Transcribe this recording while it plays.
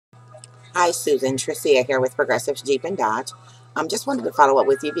Hi, Susan. Tricia here with Progressive Jeep and Dodge. Just wanted to follow up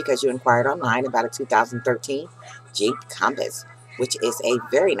with you because you inquired online about a 2013 Jeep Compass, which is a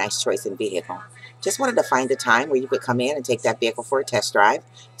very nice choice in vehicle. Just wanted to find a time where you could come in and take that vehicle for a test drive.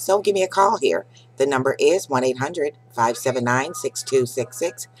 So give me a call here. The number is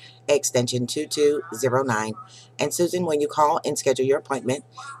 1-800-579-6266, extension 2209. And Susan, when you call and schedule your appointment,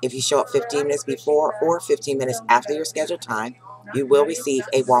 if you show up 15 minutes before or 15 minutes after your scheduled time, you will receive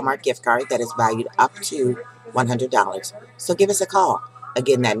a Walmart gift card that is valued up to $100. So give us a call.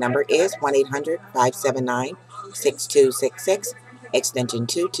 Again, that number is 1-800-579-6266, extension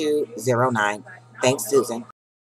 2209. Thanks, Susan.